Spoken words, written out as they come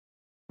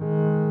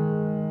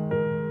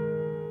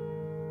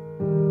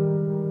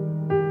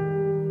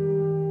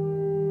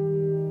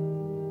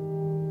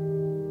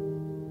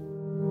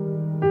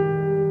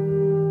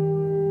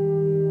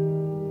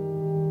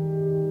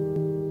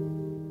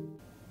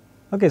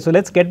Okay, so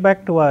let's get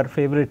back to our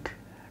favorite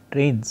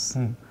trains.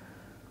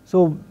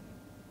 So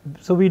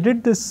we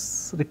did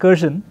this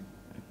recursion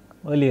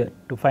earlier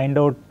to find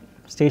out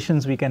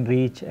stations we can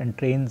reach and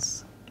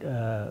trains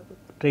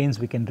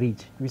we can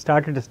reach. We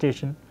started a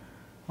station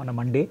on a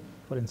Monday,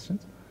 for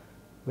instance.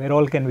 Where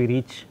all can we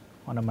reach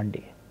on a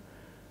Monday?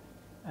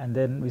 And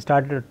then we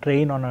started a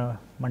train on a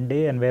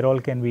Monday, and where all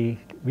can we,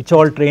 which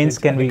all trains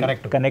can we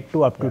connect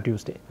to up to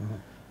Tuesday?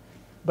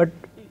 But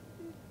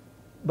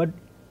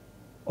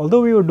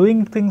although we were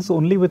doing things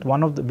only with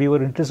one of the, we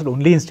were interested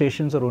only in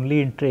stations or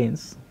only in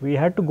trains, we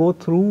had to go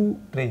through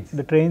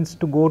the trains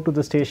to go to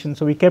the station.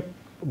 So we kept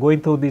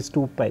going through these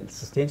two piles.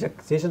 So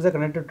stations are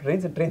connected to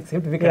trains, and trains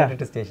seem to be connected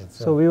to stations.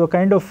 So we were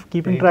kind of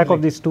keeping track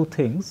of these two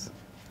things.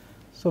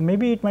 So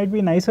maybe it might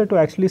be nicer to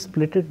actually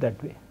split it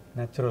that way.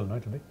 Natural, no,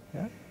 it will be.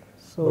 Yeah.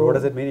 So what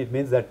does it mean? It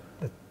means that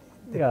the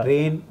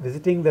train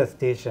visiting the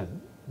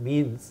station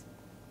means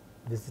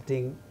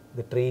visiting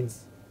the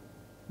trains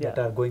that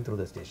are going through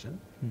the station.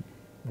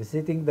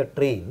 Visiting the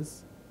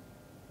trains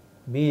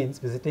means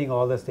visiting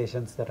all the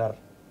stations that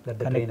the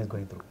train is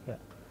going through.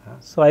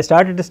 So I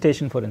started a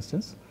station, for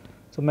instance.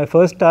 So my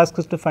first task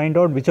is to find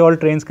out which all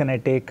trains can I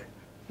take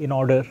in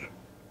order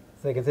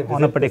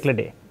on a particular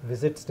day.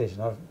 Visit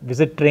station or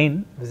visit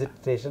train. Visit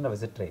station or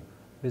visit train.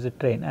 Visit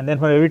train, and then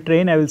for every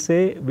train I will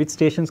say which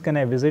stations can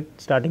I visit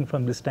starting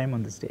from this time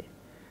on this day,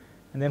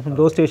 and then from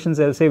those stations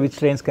I will say which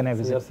trains can I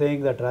visit. So you are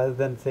saying that rather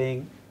than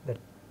saying that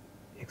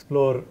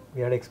explore,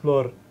 we had to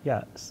explore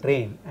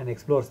train and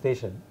explore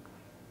station.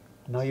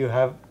 Now you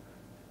have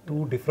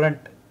two different.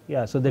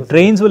 So the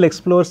trains will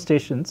explore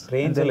stations.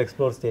 Trains will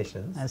explore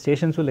stations. And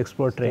stations will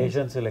explore trains.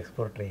 Stations will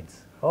explore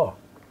trains. Oh.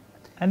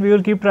 And we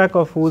will keep track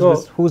of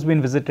who's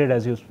been visited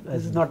as you.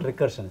 This is not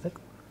recursion, is it?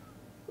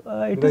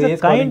 It is a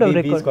kind of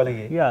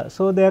recursion.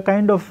 So they are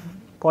kind of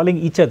calling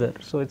each other.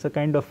 So it's a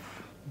kind of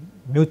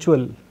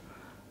mutual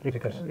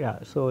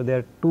recursion. So there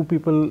are two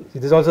people. So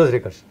this also is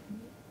recursion,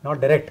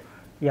 not direct.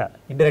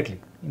 Indirectly.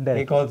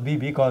 A calls B,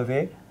 B calls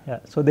A.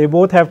 So they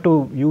both have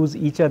to use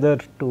each other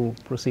to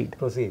proceed.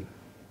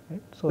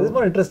 Right? So this is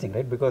more interesting,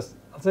 right? Because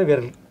also we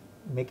are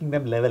making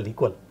them level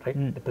equal,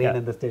 right? The train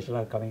and the station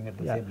are coming at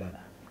the same level.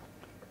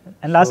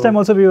 And last time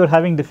also we were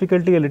having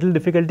a little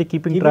difficulty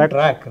keeping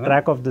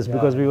track of this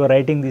because we were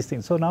writing these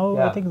things. So now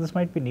I think this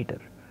might be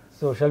neater.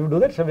 So shall we do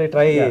that? Shall we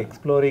try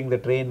exploring the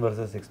train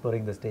versus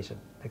exploring the station?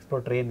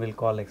 Explore train will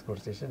call explore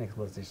station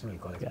will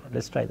call explore.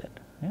 Let's try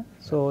that.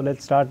 So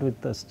let's start with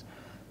this.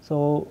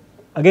 So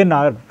again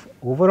our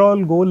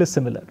overall goal is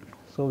similar.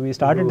 So we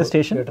started the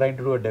station. We are trying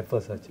to do a depth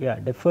first search.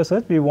 Depth first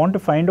search. We want to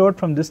find out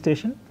from this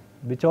station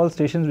which all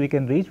stations we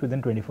can reach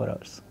within 24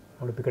 hours.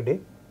 Want to pick a day?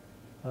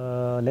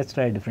 Let's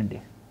try a different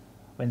day.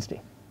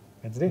 Wednesday.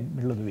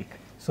 Middle of the week.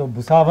 So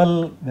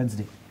Bhusawal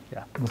Wednesday.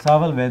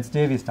 Bhusawal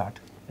Wednesday we start.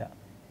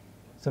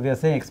 So we are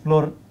saying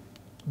explore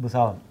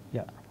Bhusawal. We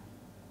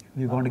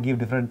are going to give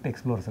different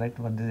explores, right?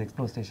 What is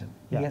explore station?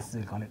 ES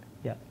we'll call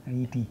it.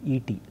 And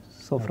ET.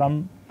 So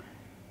from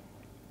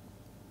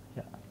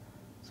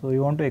so we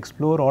want to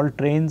explore all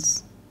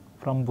trains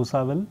from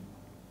Bhusawal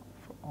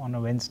on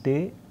a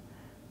Wednesday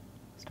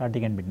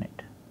starting at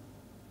midnight.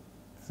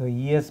 So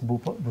ES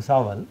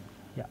Bhusawal.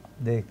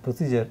 The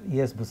procedure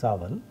ES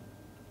Bhusawal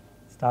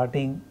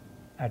starting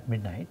at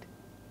midnight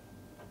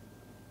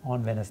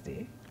on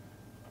Wednesday.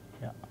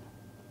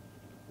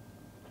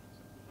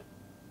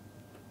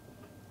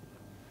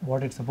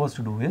 What it's supposed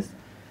to do is,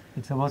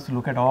 it's supposed to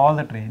look at all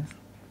the trains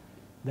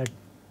that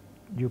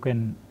you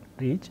can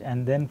reach,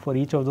 and then for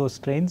each of those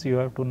trains you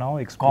have to now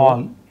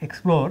explore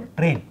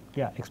train.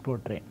 Explore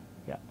train.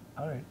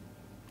 All right.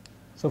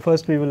 So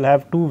first we will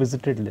have two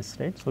visited lists,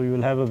 right? So you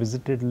will have a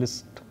visited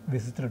list.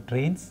 Visited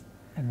trains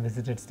and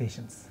visited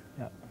stations.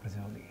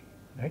 Presumably,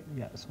 right?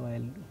 So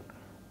I'll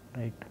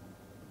write.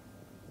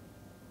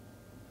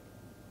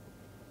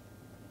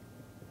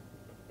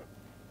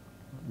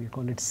 We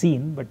call it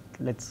seen, but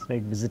let's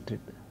write visited.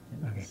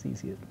 It's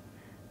easier.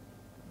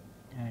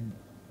 And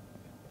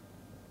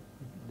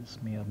this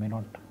may or may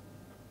not.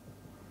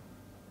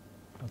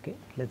 Okay,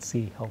 let's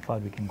see how far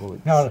we can go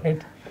with this. All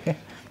right.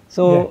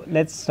 So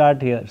let's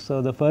start here.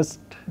 So the first.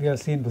 We have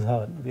seen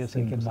Bhusawal. We have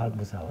seen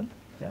Bhusawal.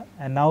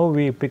 And now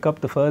we pick up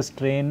the first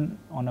train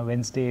on a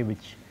Wednesday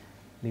which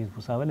leaves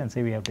Bhusawal and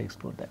say we have to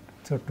explore that.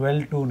 So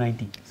 12 to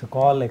 90. So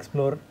call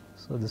explore.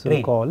 So this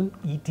will call.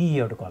 ET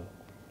you have to call.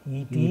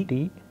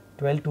 ET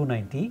 12 to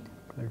 90.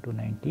 12 to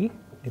 90.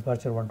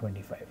 Departure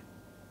 125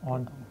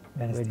 on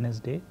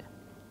Wednesday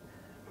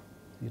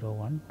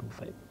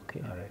 0125.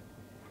 Okay. All right.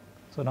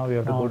 So now we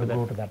have to go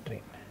to that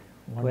train.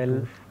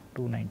 12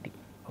 to 90.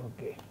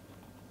 Okay.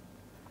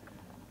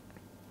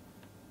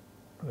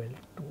 12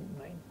 to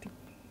 90.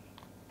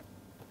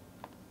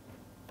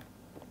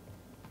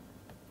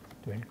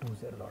 12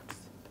 twos are lots.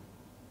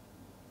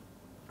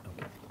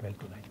 Okay, 12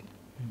 to 90.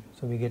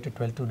 So we get to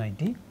 12 to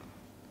 90.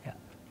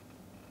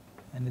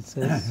 And it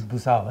says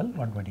Bhusawal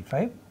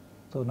 125.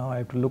 So now I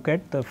have to look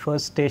at the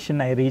first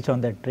station I reach on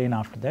that train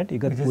after that,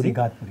 Igatpuri. Which is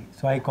Igatpuri.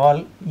 So I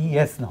call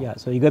ES now.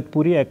 So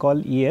Igatpuri I call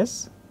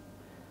ES.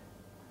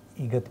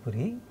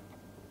 Igatpuri.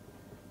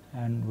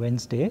 and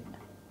Wednesday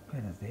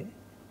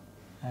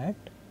at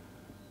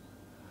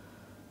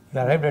you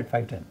arrived at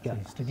 5:10. Yeah.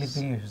 So strictly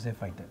speaking, you should say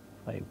 5:10.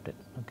 5:10.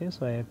 Okay,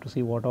 so I have to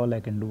see what all I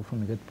can do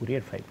from Igatpuri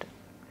at 5:10.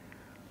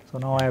 So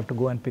now I have to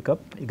go and pick up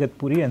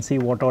Igatpuri and see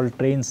what all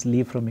trains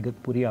leave from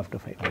Igatpuri after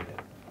 5:10.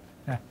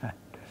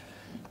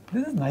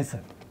 This is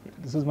nicer.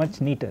 This is much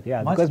neater,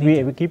 yeah, Much because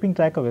neater. we're keeping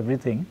track of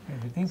everything.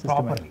 Everything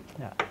systematic. properly.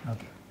 Yeah.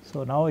 Okay.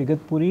 So now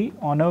Igatpuri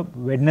on a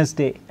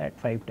Wednesday at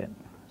 5:10.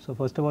 So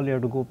first of all, you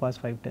have to go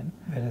past 5:10.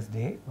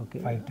 Wednesday, Okay.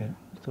 5:10.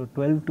 So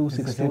 12:262. This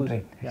is the same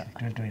train. Yeah,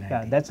 12:29.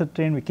 yeah, that's the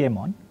train we came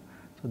on.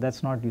 So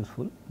that's not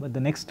useful. But the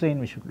next train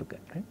we should look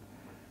at, right?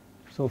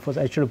 So first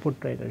I should have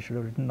put I should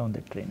have written down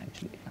that train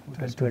actually.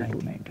 It was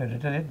 12:290. If you had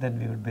written it, then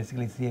we would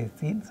basically see a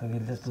scene. So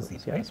we'll just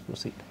proceed. So, Right? let's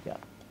proceed. Yeah.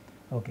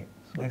 Okay.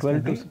 So Next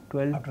 12 will to be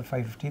 12. after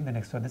 5:15. The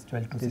next one is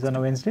 12 to This is 6. on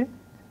a Wednesday.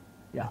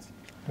 Yeah.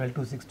 12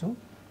 to 62.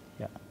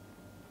 Yeah.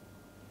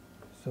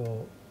 So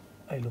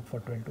I look for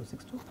 12 to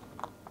 62.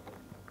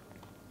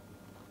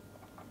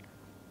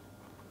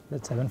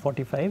 That's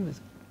 7:45. Is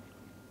it?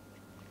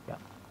 Yeah.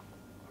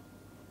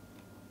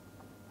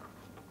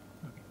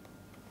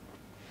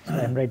 So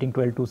I'm writing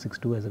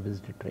 12:262 as a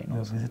visited train. You have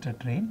Also. visited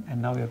train,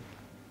 and now we have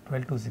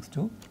 12 to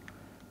 62.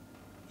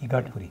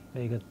 Igatpuri.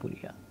 Igatpuri.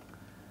 Yeah.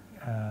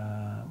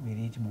 We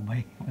reach Mumbai.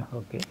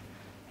 Okay.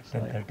 So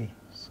 10:30.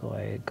 So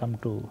I come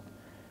to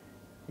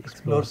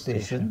Explore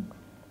station.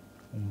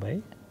 Mumbai,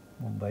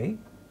 Mumbai,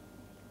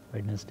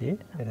 Wednesday,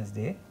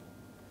 Wednesday,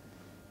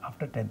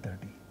 after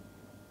 10:30.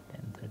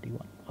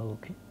 10:31.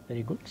 Okay,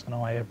 very good. So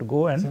now I have to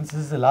go and Since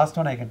this is the last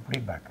one, I can put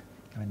it back.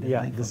 I mean, there's yeah,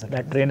 nothing this, further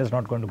that to train is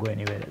not going to go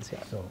anywhere else. Yeah.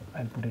 this. So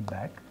I'll put it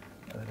back.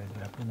 Otherwise,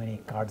 we have too many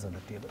cards on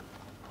the table.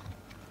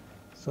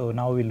 So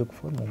now we look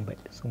for Mumbai.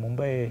 So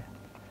Mumbai,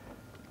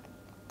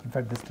 In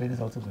fact, this train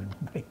is also going to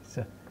Mumbai.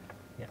 So,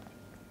 yeah.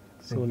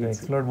 so So if you let's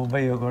explored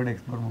Mumbai, you're going to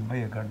explore Mumbai.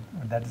 You're going.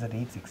 That is at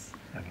 8:06.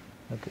 Okay.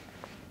 okay.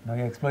 Now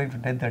you're exploring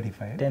from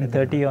 10:35.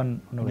 10:30 on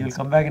And you'll Wednesday.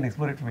 come back and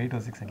explore it from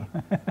 8:06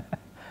 again.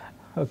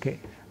 Okay.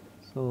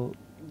 So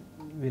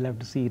we'll have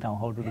to see now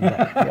how to do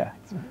that. Yeah.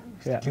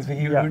 Strictly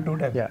speaking, you'll yeah. do it 2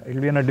 times. Yeah. It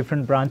will be on a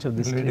different branch of It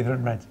this. will be a train.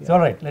 different branch. Yeah. It's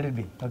all right. Let it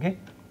be. Okay.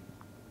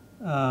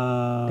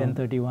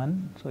 10:31.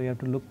 So you have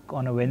to look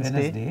on a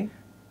Wednesday. Wednesday.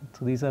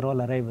 So these are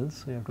all arrivals.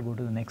 So you have to go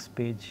to the next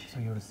page. So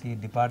you have to see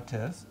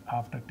departures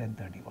after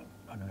 10:31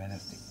 on a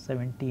Wednesday.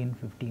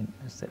 17:15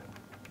 is there.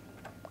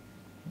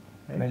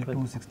 Right?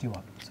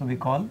 12:261. So we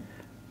call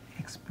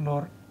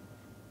explore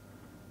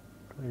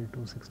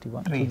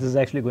 12:261. So Train. this is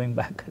actually going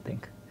back, I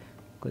think,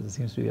 because it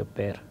seems to be a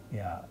pair.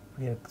 Yeah,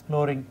 we are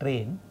exploring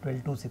train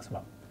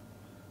 12:261.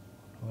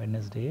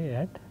 Wednesday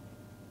at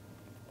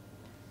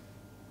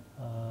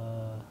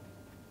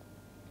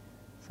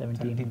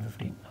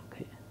 17:15.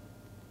 Okay.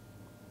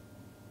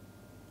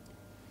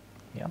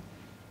 Yeah.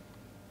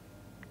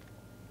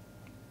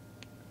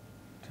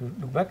 So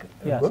look back.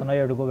 Yeah. Good. So now you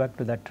have to go back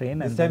to that train.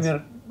 This and time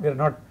then we are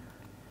not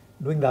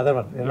doing the other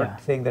one. We are Yeah.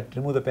 not saying that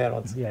remove the pair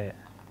also. yeah,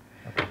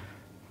 yeah. Okay.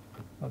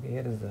 Okay.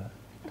 Here is the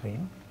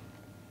train.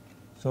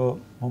 So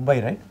Mumbai,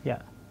 right?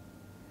 Yeah.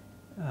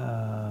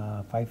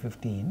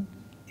 5:15.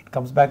 It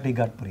comes back to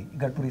Igatpuri.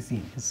 Igatpuri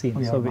seen. It's seen. Oh,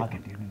 you So have we- mark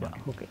it. You can mark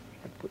it. Okay.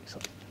 Igatpuri,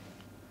 sorry.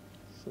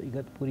 So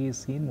Igatpuri is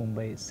seen,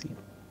 Mumbai is seen.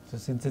 So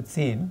since it's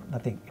seen,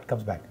 nothing. It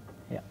comes back.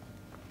 Yeah.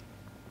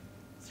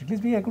 Strictly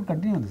speaking, I could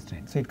continue on this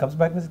train. So it comes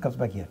back means it comes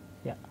back here,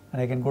 Yeah.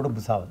 and I can go to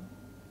Bhusawal.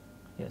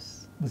 Yes.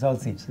 Bhusawal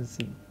seen. This is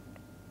seen.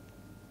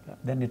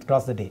 Then it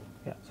crossed the day.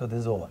 Yeah. So this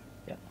is over.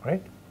 Yeah.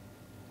 Right.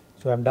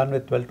 So I'm done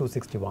with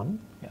 12:261,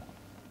 Yeah.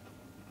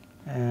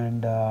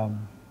 and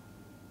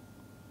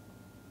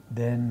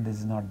then this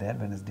is not there.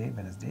 Wednesday.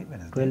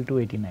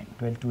 12:289.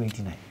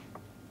 12:289.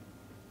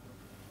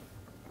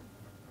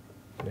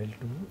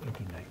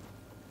 12:289.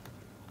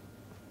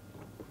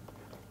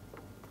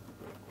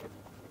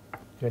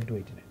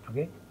 12:289.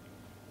 Okay.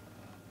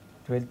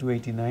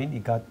 12:289.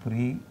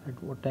 Igatpuri.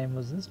 At what time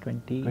was this?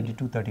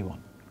 22:31.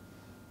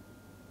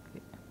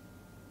 Okay.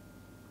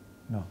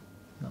 No.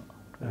 No.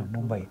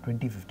 Mumbai.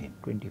 2015.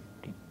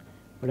 2015.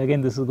 But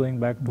again, this is going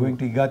back to Going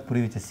to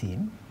Igatpuri, which is seen.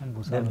 and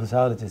Then Bhusawal.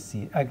 Bhusawal, which is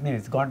seen. Actually,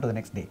 it's gone to the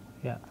next day.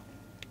 Yeah.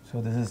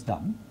 So this is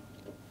done.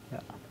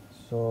 Yeah.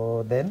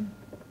 So then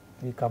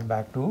we come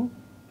back to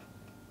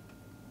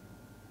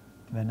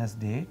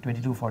Wednesday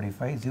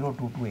 22:45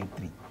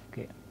 02283.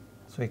 Okay.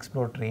 So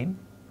explore train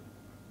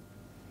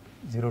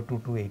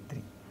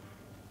 02283.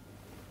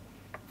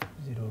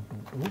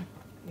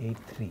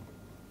 02283.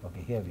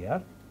 Okay, here we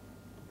are.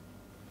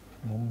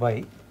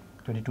 Mumbai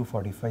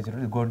 22:45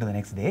 0 going to the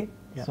next day.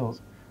 Yeah. So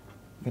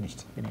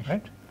finished. Finished.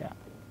 Right? Yeah.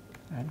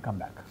 And come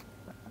back.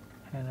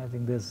 And I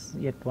think there's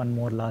yet one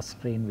more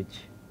last train which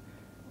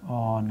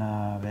On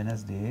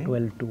Wednesday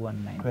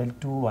 12:219.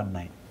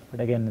 12:219. But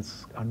again, it's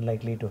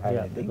Unlikely to have yeah,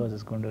 anything. because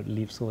it's going to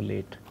leave so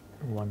late.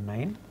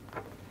 19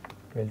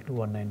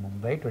 12:219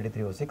 Mumbai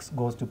 23:06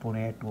 goes to Pune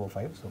at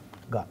 2:05, so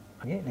gone.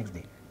 Okay, next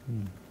day.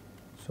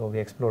 So we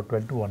explored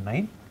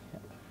 12:219 Yeah.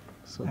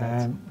 So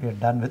that's and we are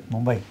done with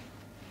Mumbai.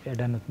 we are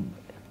done with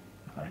Mumbai.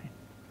 All right.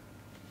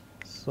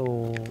 So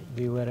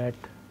we were at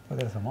Oh,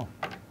 there are some more.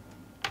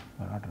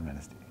 No, not on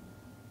Wednesday.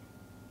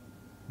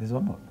 There's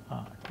one more.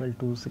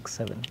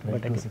 12267.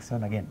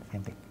 12267 again,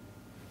 same thing.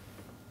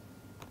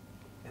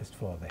 Just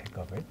for the heck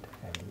of it,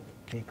 I will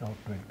take out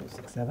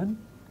 12267.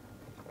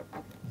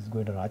 This is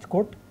going to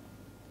Rajkot,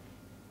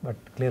 but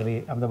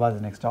clearly Ahmedabad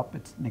is next stop,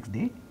 it's next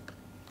day.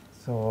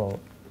 So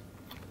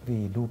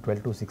we do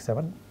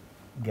 12267,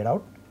 get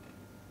out,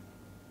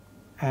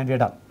 and we are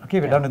done. Okay,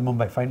 we are done with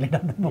Mumbai, finally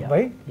done with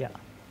Mumbai. Yeah.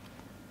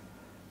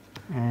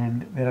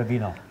 And where are we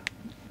now?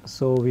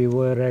 So we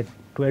were at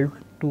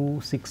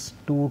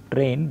 12262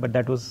 train, but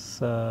that was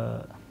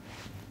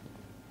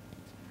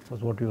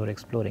what we were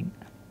exploring.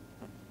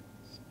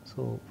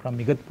 So from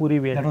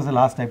Igatpuri we had, That was the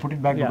last, I put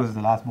it back because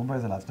the last, Mumbai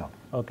is the last stop.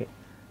 Okay.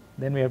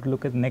 Then we have to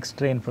look at the next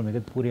train from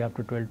Igatpuri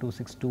after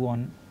 12262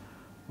 on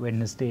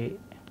Wednesday.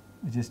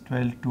 Which is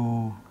 12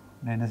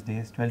 Wednesday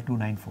is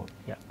 12294.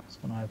 Yeah. So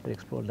now I have to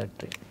explore that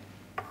train.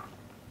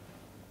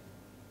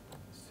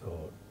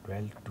 So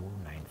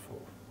 12294.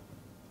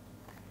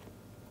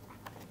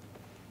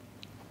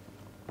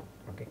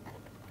 Okay.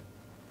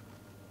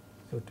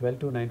 So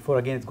 12294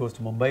 again it goes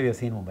to Mumbai, we have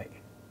seen Mumbai.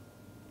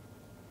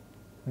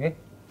 Okay.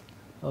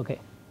 Okay.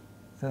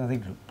 So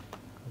nothing to do.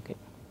 Okay.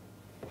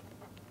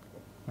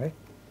 Right.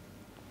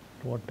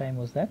 What time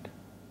was that?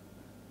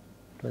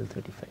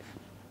 12:35.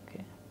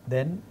 Okay.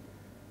 Then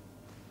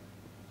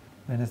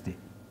Wednesday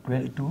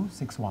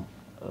 12261.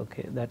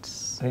 Okay.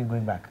 That's Train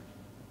going back.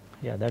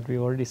 Yeah. That we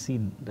already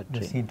seen that We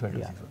train. have seen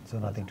 12261. So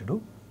nothing to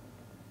do.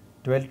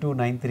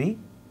 12293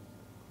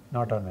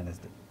 not on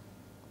Wednesday.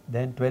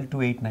 Then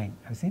 12289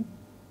 have you seen?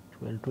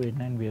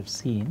 12289 we have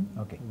seen.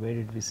 Okay. Where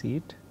did we see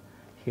it?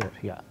 Here.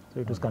 Yeah. So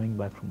it was coming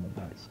back from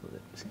Mumbai. So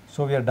that we see.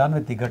 So we are done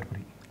with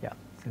Igatpuri. Yeah.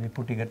 So we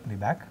put Igatpuri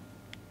back.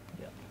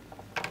 Yeah.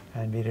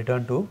 And we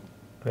return to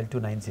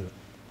 12290.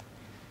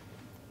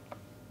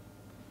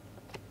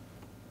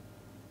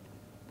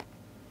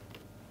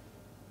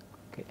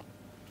 Okay.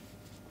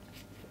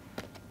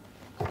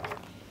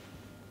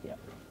 Yeah.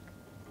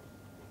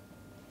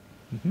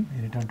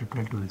 We return to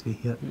 122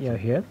 here. Yeah.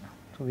 Here.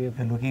 So we have.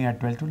 We are looking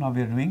at 122. Now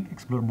we are doing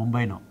explore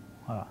Mumbai now.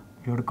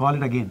 You have to call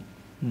it again.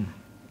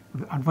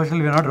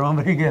 Unfortunately, we are not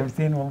remembering. We have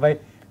seen Mumbai.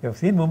 We have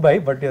seen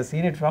Mumbai, but we have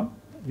seen it from.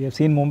 We have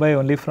seen Mumbai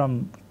only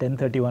from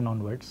 10:31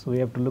 onwards. So we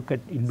have to look at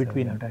in So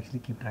between. we have to actually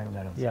keep track of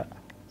that also. Yeah.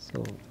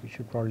 So we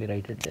should probably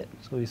write it there.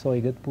 So we saw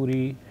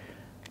Igatpuri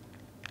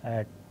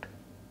at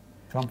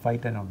From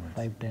 5:10 onwards.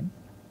 5:10.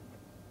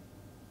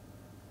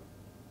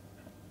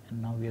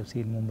 And now we have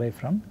seen Mumbai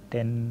from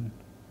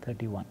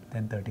 10:31.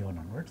 10:31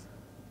 onwards.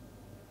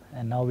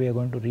 And now we are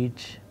going to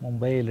reach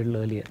Mumbai a little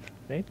earlier,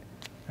 right?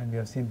 And we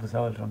have seen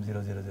Bhusawal from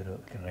 000. You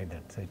can write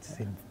that. So it's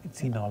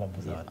seen all of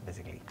Bhusawal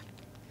basically.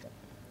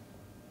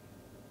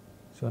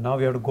 So now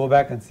we have to go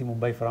back and see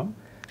Mumbai from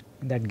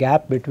That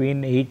gap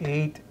between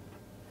 8.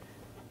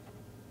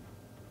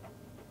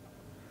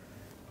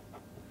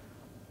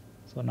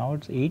 So now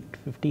it's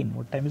 8:15.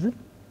 What time is it?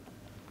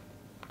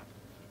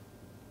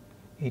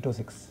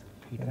 8:06.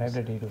 We arrived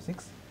at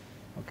 8:06.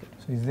 Okay.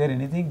 So is there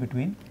anything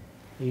between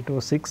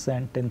 8:06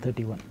 and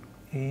 10:31.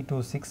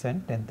 8:06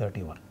 and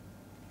 10:31?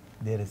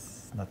 There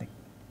is nothing.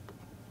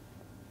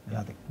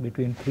 Nothing.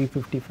 Between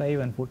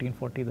 3:55 and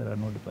 14:40 there are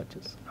no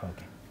departures.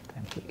 Okay.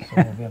 Thankfully. So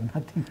we have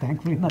nothing,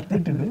 thankfully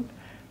nothing to do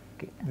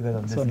Okay. because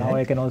of this. So now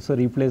I can also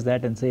replace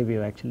that and say we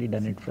have actually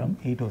done it from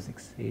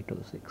 8:06.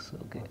 8:06.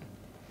 Okay.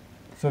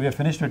 So we have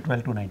finished with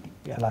 12290,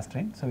 Yeah. the last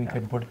train. So we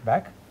can put it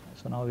back.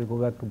 So now we go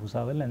back to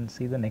Bhusawal and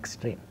see the next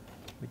train,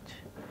 which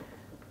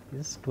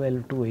is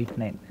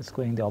 12289. It's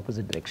going the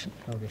opposite direction.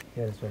 Okay.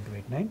 Here is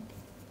 12289.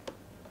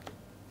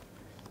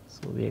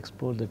 So we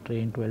explore the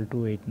train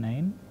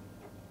 12289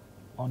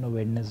 on a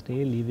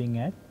Wednesday, leaving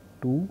at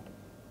 2.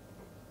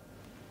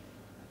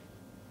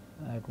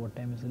 At what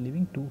time is it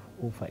leaving?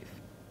 2:05.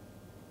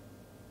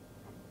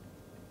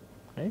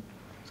 Right.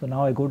 So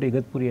now I go to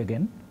Igatpuri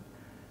again.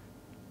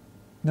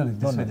 No,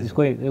 this way, this it's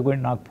way. going. You're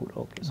going Nagpur.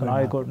 Okay. So Going now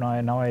I Nagpur.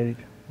 go. Now I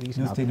reach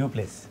Nagpur. New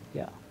place.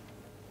 Yeah.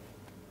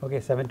 Okay,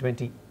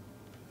 7:20.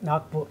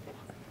 Nagpur.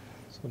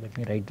 So let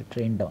me write the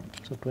train down.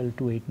 So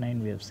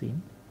 12289 we have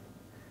seen,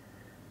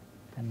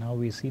 and now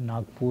we see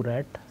Nagpur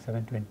at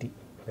 7:20.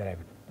 Where I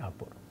went,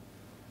 Nagpur.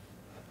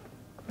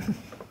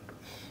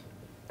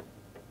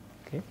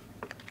 okay.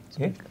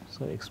 Okay.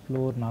 So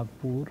explore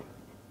Nagpur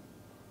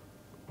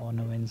on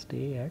a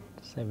Wednesday at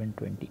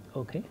 7:20.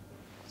 Okay.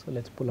 So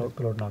let's pull out.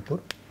 Pull out Nagpur.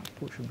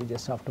 Nagpur should be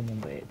just after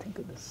Mumbai. I think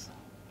of this.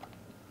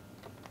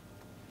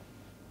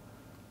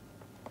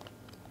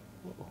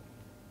 Oh.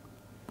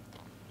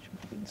 Should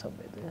have been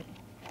somewhere there.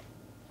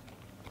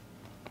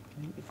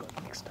 Maybe we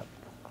got mixed up.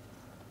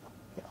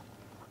 Yeah.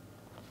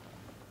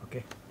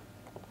 Okay.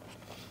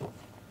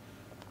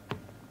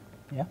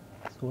 Yeah.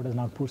 So what does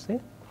Nagpur say?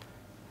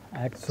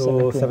 At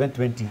So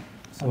 7:20.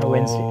 So On a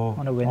Wednesday.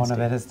 On a Wednesday. On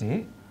a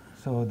Wednesday.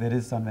 So there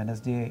is on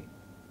Wednesday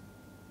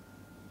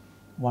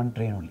one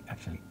train only.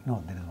 Actually,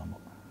 no, there is one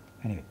more.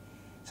 Anyway,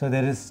 so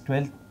there is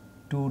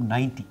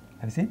 12290.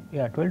 Have you seen?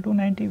 Yeah,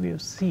 12290 we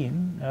have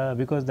seen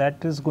because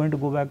that is going to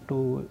go back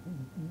to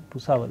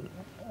Bhusawal.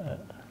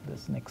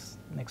 This next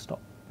stop.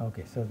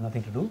 Okay, so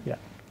nothing to do. Yeah.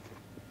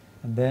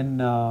 And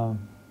then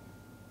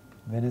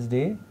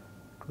Wednesday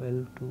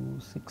 12 to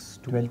 6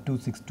 to 12 to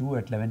 6 to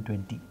at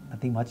 11:20.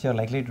 Nothing much you are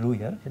likely to do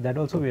here. that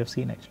also we have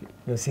seen actually.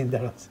 You have seen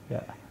that also.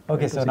 Yeah.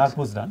 Okay, 12 to so 6.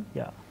 Nagpur's done.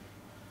 Yeah.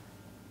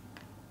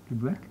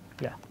 Keep back.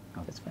 Yeah.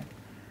 That's fine.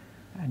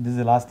 And this is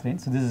the last train.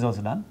 So this is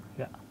also done.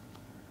 Yeah.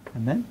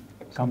 And then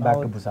So come back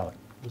now to Bhusawal.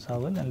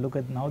 Bhusawal and look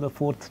at now the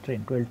fourth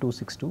train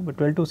 12-262, but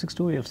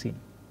 12-262 we have seen.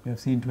 We have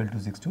seen 12 to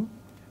 6 to.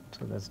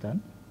 So that's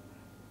done.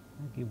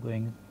 I keep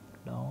going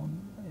down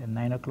and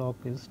 9 o'clock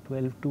is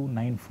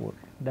 12-94.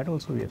 That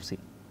also we have seen.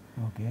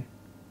 Okay.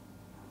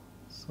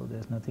 So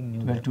there's nothing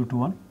new 12 there. to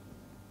 21.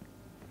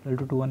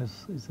 12-21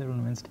 is there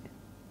on Wednesday?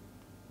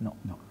 No.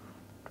 No.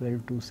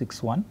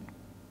 12-61.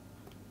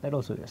 That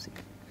also we have seen.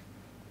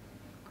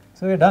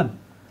 So we are done.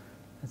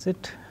 That's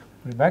it.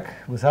 We're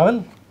back.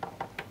 Bhusawal.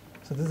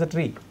 So this is a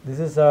tree. This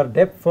is our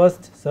depth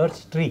first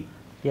search tree.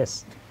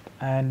 Yes.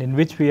 And in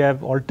which we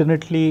have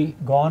alternately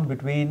Gone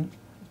between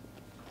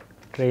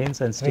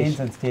trains and trains stations.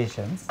 and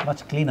stations.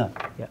 Much cleaner.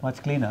 Yeah.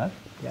 Much cleaner.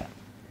 Yeah.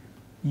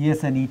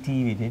 ES and ET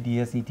we did.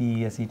 ES, ET,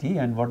 ES, ET.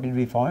 And what did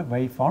we found?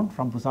 We found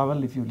from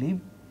Bhusawal, if you leave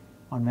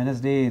on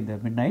Wednesday in the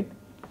midnight,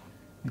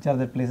 which are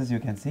the places you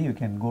can see. You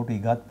can go to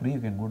Igatpuri, you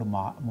can go to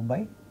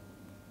Mumbai.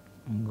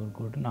 And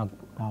go to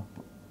Nagpur.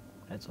 Nagpur.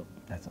 That's all.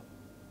 That's all.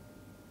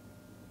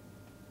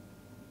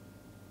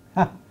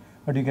 Huh.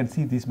 But you can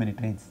see these many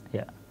trains.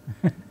 Yeah.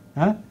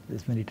 Huh?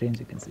 There's many trains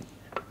you can see.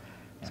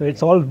 So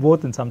it's all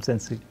both in some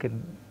sense. You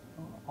can,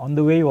 on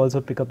the way you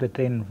also pick up the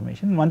train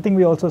information. One thing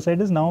we also said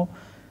is now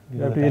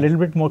you have to be a little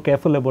bit more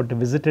careful about the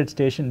visited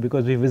station,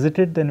 because we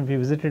visited, then if we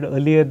visited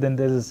earlier, then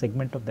there's a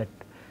segment of that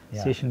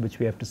station which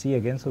we have to see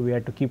again. So we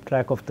had to keep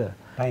track of the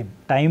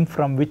time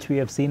from which we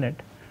have seen it.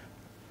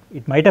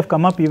 It might have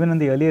come up even in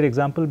the earlier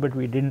example, but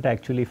we didn't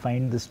actually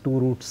find these two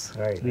routes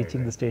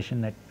reaching the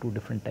station at two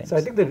different times. So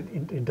I think the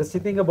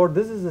interesting thing about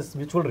this is this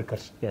mutual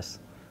recursion. Yes.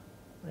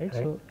 Right.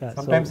 Right? So, yeah,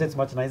 sometimes so, it's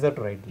much nicer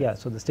to write. yeah.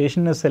 So the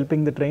station is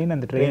helping the train,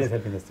 and the train is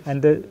helping the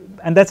station.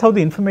 and that's how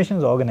the information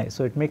is organized.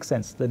 So it makes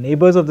sense. The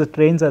neighbors of the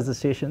trains are the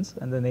stations,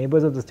 and the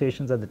neighbors of the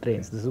stations are the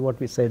trains. This is what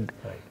we said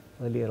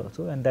earlier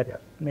also, and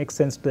that makes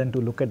sense then to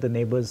look at the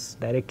neighbors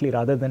directly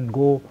rather than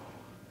go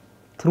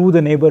through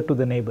the neighbor to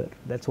the neighbor.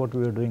 That's what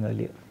we were doing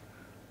earlier.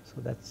 So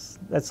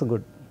that's a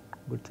good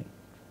thing.